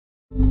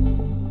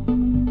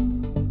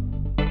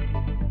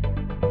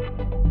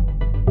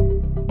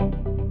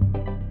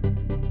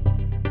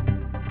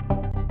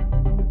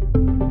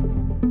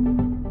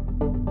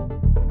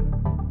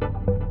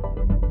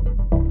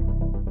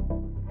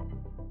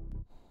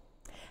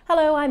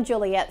Hello, I'm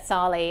Juliet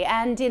Sarli,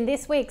 and in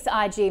this week's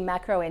IG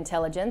Macro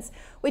Intelligence,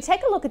 we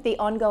take a look at the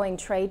ongoing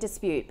trade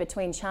dispute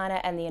between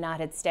China and the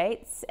United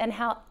States and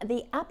how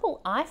the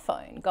Apple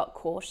iPhone got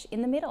caught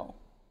in the middle.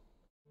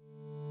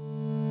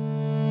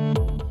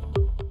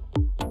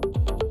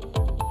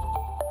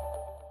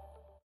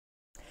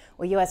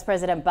 Well, US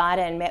President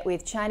Biden met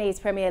with Chinese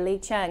Premier Li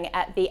Qiang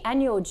at the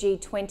annual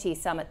G20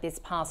 summit this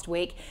past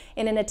week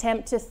in an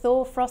attempt to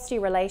thaw frosty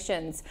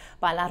relations.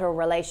 Bilateral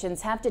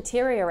relations have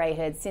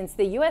deteriorated since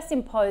the US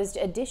imposed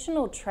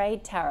additional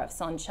trade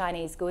tariffs on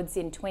Chinese goods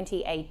in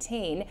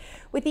 2018,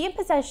 with the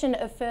imposition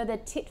of further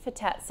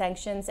tit-for-tat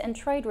sanctions and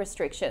trade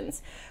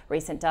restrictions.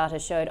 Recent data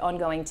showed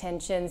ongoing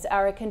tensions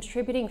are a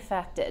contributing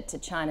factor to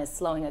China's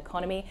slowing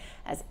economy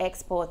as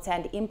exports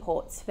and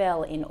imports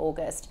fell in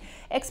August.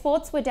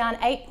 Exports were down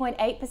 8.8%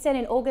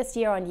 in August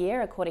year on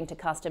year, according to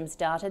customs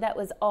data. That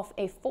was off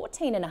a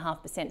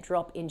 14.5%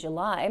 drop in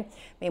July.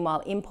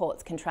 Meanwhile,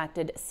 imports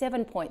contracted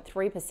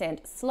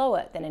 7.3%,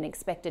 slower than an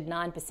expected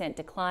 9%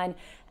 decline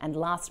and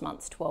last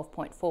month's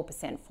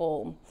 12.4%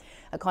 fall.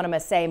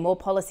 Economists say more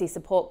policy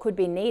support could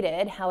be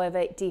needed.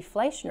 However,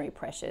 deflationary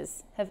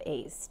pressures have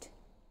eased.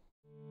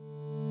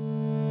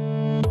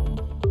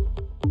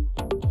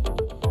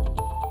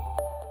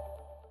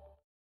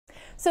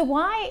 So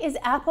why is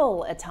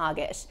Apple a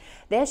target?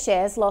 Their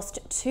shares lost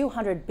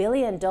 $200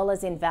 billion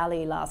in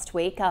value last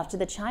week after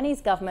the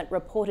Chinese government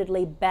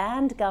reportedly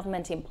banned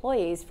government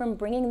employees from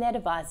bringing their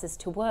devices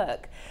to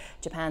work.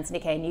 Japan's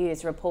Nikkei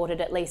News reported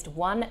at least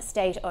one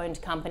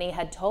state-owned company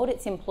had told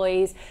its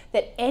employees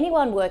that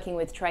anyone working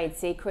with trade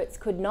secrets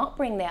could not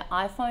bring their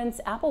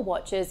iPhones, Apple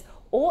Watches,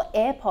 or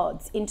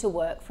AirPods into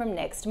work from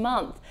next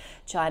month.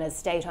 China's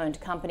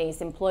state-owned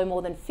companies employ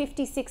more than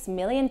 56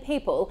 million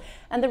people,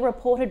 and the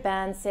reported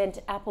ban sent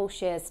Apple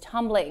shares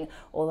tumbling,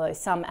 although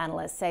some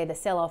analysts say the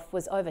sell-off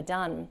was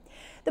overdone.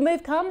 The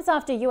move comes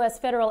after US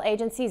federal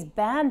agencies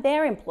banned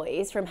their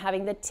employees from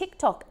having the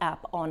TikTok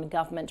app on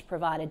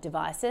government-provided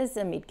devices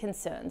amid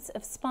concerns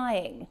of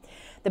spying.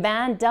 The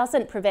ban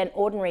doesn't prevent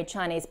ordinary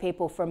Chinese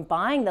people from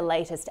buying the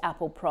latest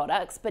Apple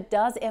products, but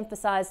does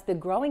emphasize the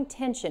growing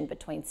tension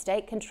between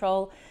state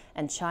control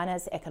and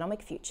China's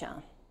economic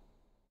future.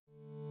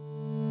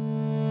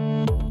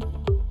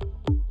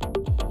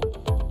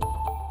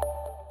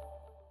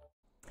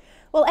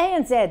 Well,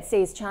 ANZ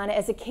sees China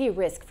as a key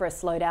risk for a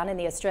slowdown in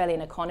the Australian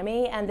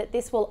economy and that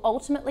this will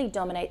ultimately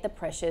dominate the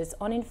pressures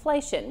on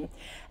inflation.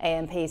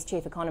 AMP's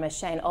chief economist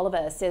Shane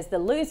Oliver says the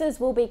losers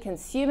will be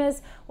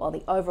consumers, while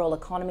the overall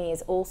economy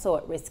is also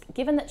at risk,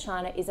 given that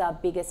China is our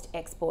biggest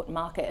export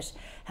market.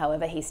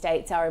 However, he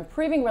states our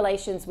improving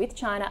relations with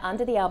China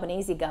under the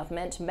Albanese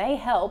government may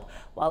help,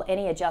 while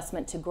any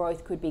adjustment to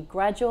growth could be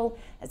gradual,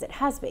 as it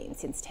has been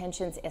since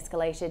tensions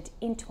escalated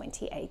in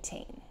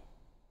 2018.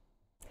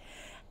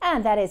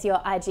 And that is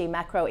your IG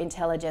Macro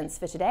Intelligence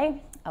for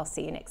today. I'll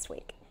see you next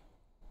week.